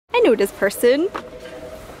know this person.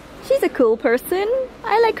 She's a cool person.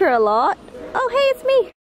 I like her a lot. Oh, hey, it's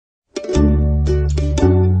me.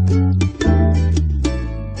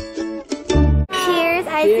 Cheers,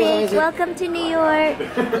 Isaac. Welcome to New York.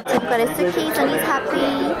 I've got a suitcase and he's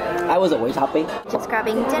happy. I was always happy. Just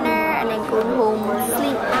grabbing dinner and then going home to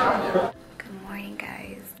sleep. Good morning,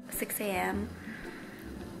 guys. 6 a.m.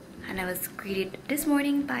 And I was greeted this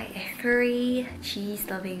morning by a furry,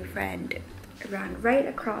 cheese-loving friend. I ran right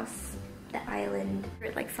across the island,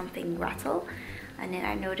 heard like something rattle, and then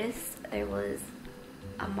I noticed there was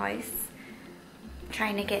a mouse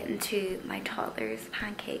trying to get into my toddler's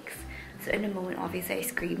pancakes. So in a moment, obviously I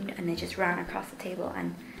screamed and then just ran across the table,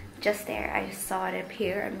 and just there I just saw it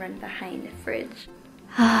appear and run behind the fridge.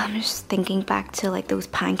 I'm just thinking back to like those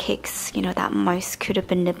pancakes, you know, that mouse could have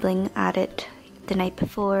been nibbling at it the night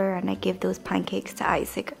before, and I gave those pancakes to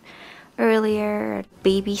Isaac earlier.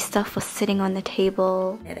 Baby stuff was sitting on the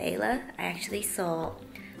table. At Ayla, I actually saw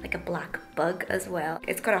like a black bug as well.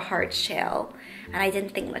 It's got a hard shell and I didn't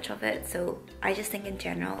think much of it, so I just think in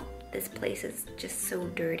general this place is just so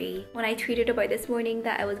dirty. When I tweeted about this morning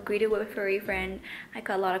that I was greeted with a furry friend, I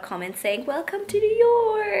got a lot of comments saying, "Welcome to New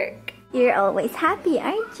York! You're always happy,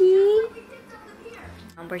 aren't you?"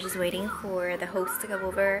 We're just waiting for the host to come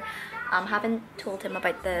over. Haven't told him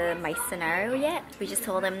about the mice scenario yet. We just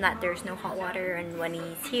told him that there's no hot water, and when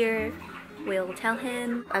he's here, we'll tell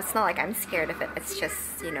him. It's not like I'm scared of it, it's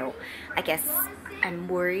just, you know, I guess I'm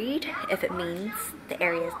worried if it means the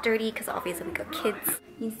area is dirty, because obviously we got kids.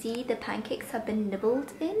 You see the pancakes have been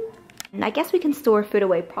nibbled in. And I guess we can store food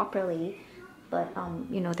away properly, but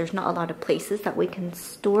you know, there's not a lot of places that we can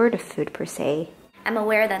store the food per se. I'm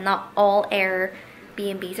aware that not all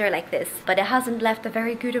Airbnbs are like this, but it hasn't left a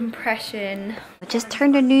very good impression. I just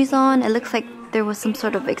turned the news on. It looks like there was some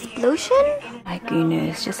sort of explosion. My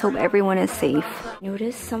goodness, just hope everyone is safe.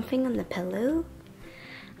 Notice something on the pillow?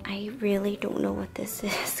 I really don't know what this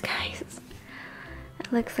is, guys.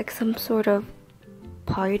 It looks like some sort of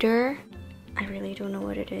powder. I really don't know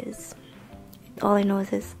what it is. All I know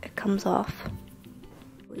is it comes off.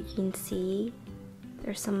 You can see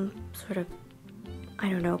there's some sort of, I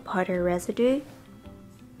don't know, powder residue.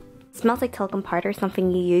 It smells like talcum powder, something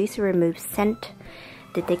you use to remove scent.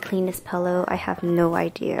 Did they clean this pillow? I have no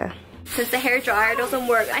idea. Since the hairdryer doesn't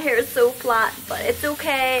work, my hair is so flat, but it's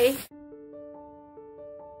okay.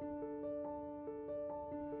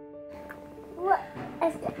 What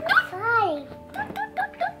is the fly?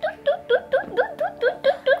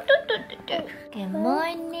 Good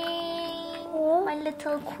morning, my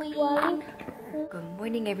little queen. Good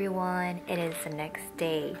morning, everyone. It is the next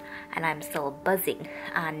day and I'm still buzzing,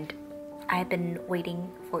 and I've been waiting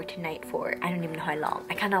for tonight for I don't even know how long.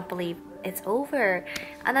 I cannot believe it's over,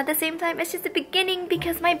 and at the same time it's just the beginning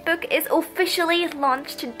because my book is officially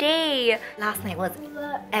launched today. Last night was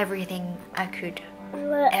everything I could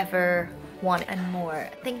ever want and more.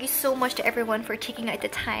 Thank you so much to everyone for taking out the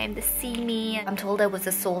time to see me. I'm told it was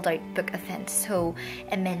a sold out book event, so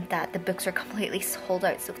it meant that the books are completely sold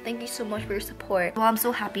out, so thank you so much for your support. Well, I'm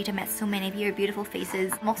so happy to meet so many of your beautiful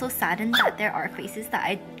faces. I'm also saddened that there are faces that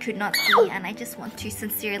I could not see, and I just want to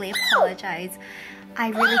sincerely apologize. I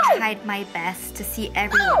really tried my best to see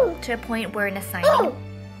everyone to a point where in a signing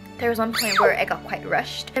there was one point where I got quite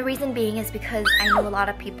rushed. The reason being is because I know a lot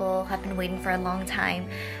of people have been waiting for a long time,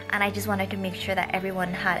 and I just wanted to make sure that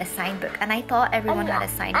everyone had a signed book, and I thought everyone had a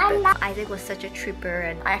signed book. Isaac was such a trooper,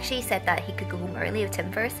 and I actually said that he could go home early with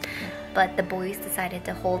Tim first, but the boys decided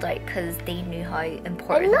to hold out because they knew how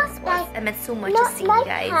important this was. It meant so much to see you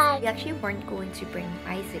guys. We actually weren't going to bring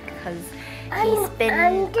Isaac because he's been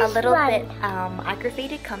a little bit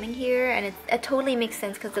aggravated coming here, and it totally makes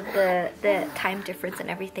sense because of the time difference and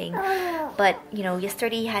everything. But you know,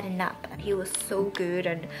 yesterday he had a nap and he was so good,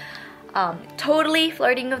 and totally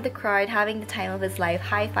flirting with the crowd, having the time of his life,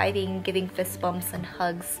 high-fiving, giving fist bumps and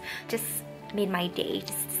hugs. Just made my day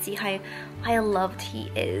just to see how loved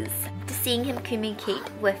he is. Just seeing him communicate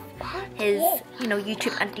with his, you know,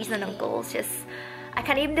 YouTube aunties and uncles, just I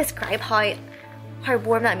can't even describe how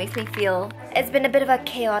warm that makes me feel. It's been a bit of a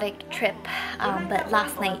chaotic trip, but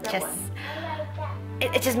last night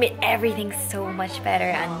it just made everything so much better,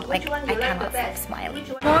 and like I cannot stop smiling.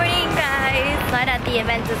 Morning, guys! Now that the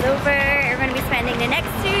event is over, we're gonna be spending the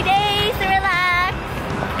next 2 days to relax.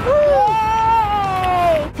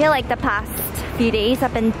 I feel like the past few days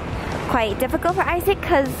have been quite difficult for Isaac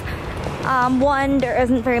because one, there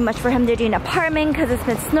isn't very much for him to do in an apartment because it's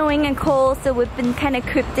been snowing and cold, so we've been kind of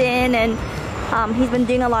cooped in, and he's been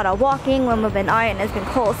doing a lot of walking when we've been out and it's been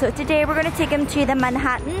cold. So today we're going to take him to the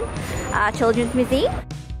Manhattan Children's Museum.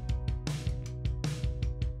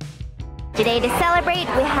 Today to celebrate,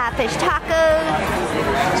 we have fish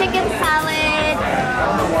tacos, chicken salad,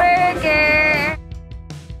 burger.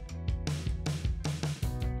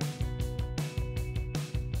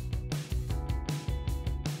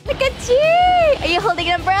 Look at you! Are you holding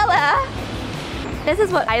an umbrella? This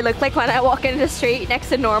is what I look like when I walk in the street next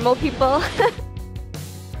to normal people.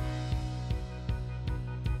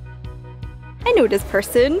 I know this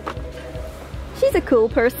person. She's a cool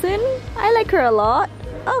person. I like her a lot.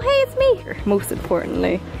 Oh, hey, it's me. Most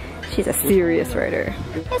importantly, she's a serious writer.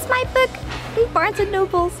 It's my book. These Barnes and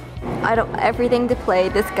Nobles. I don't everything to play.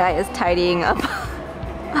 This guy is tidying up.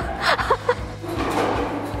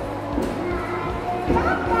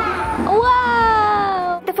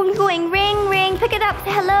 Wow! The phone's going ring, ring. Pick it up.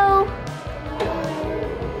 Say hello.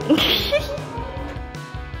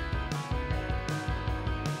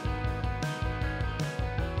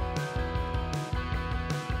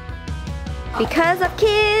 Because of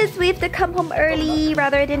kids, we have to come home early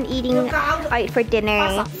rather than eating out for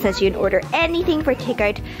dinner. Since you can order anything for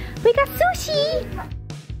takeout, we got sushi!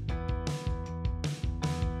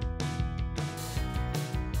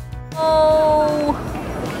 Oh,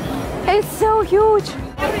 it's so huge!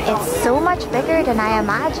 It's so much bigger than I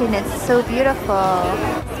imagined. It's so beautiful.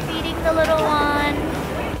 Feeding the little one.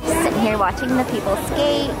 Sitting here watching the people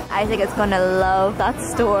skate. Isaac is gonna love that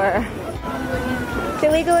store.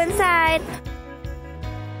 Should we go inside?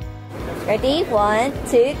 Ready? 1,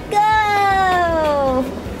 2, go!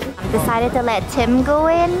 Decided to let Tim go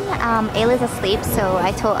in. Ayla's asleep, so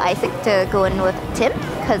I told Isaac to go in with Tim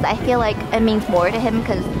because I feel like it means more to him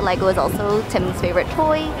because Lego is also Tim's favorite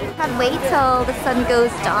toy. Can't wait till the sun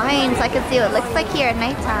goes down so I can see what it looks like here at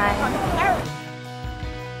nighttime.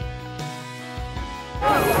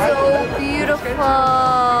 So beautiful!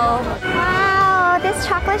 Wow, this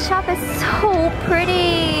chocolate shop is so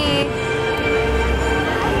pretty!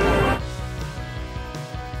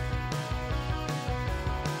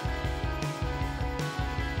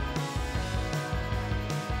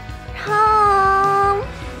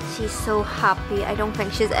 She's so happy. I don't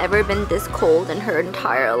think she's ever been this cold in her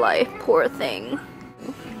entire life. Poor thing.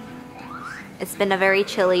 It's been a very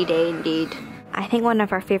chilly day indeed. I think one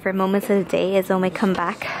of our favorite moments of the day is when we come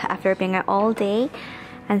back after being out all day.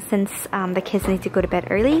 And since the kids need to go to bed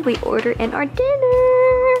early, we order in our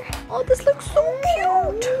dinner. Oh, this looks so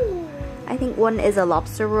cute. I think one is a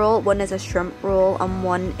lobster roll, one is a shrimp roll, and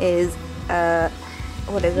one is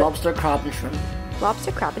what is it? Lobster, crab, and shrimp.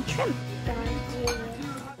 Lobster, crab, and shrimp.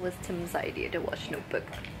 It was Tim's idea to watch Notebook.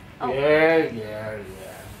 Oh. Yeah.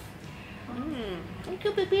 Thank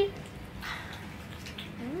you, baby.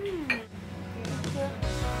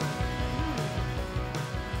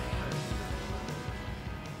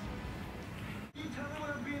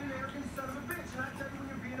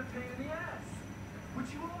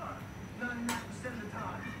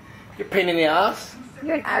 You're a pain in the ass.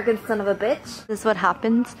 You're an arrogant son of a bitch. This is what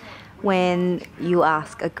happens when you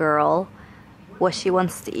ask a girl what she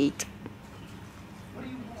wants to eat. What do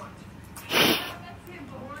you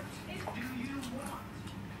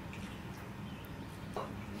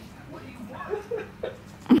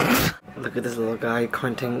want? Look at this little guy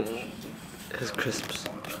counting his crisps.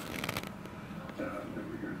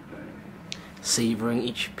 Savoring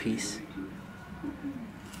each piece.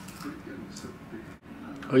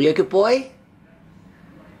 Are you a good boy?